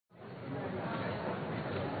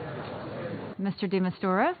Mr. de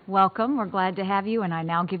Mistura, welcome. We're glad to have you, and I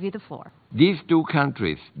now give you the floor. These two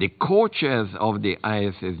countries, the co-chairs of the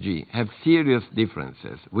ISSG, have serious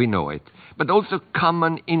differences, we know it, but also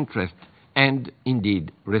common interests and,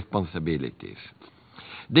 indeed, responsibilities.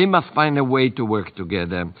 They must find a way to work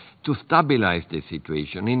together to stabilize the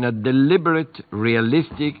situation in a deliberate,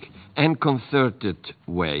 realistic, and concerted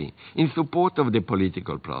way in support of the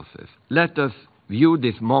political process. Let us view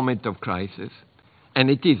this moment of crisis, and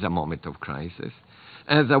it is a moment of crisis,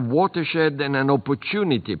 as a watershed and an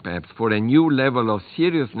opportunity, perhaps, for a new level of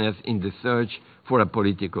seriousness in the search for a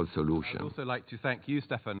political solution. I'd also like to thank you,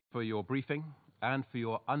 Stefan, for your briefing and for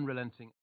your unrelenting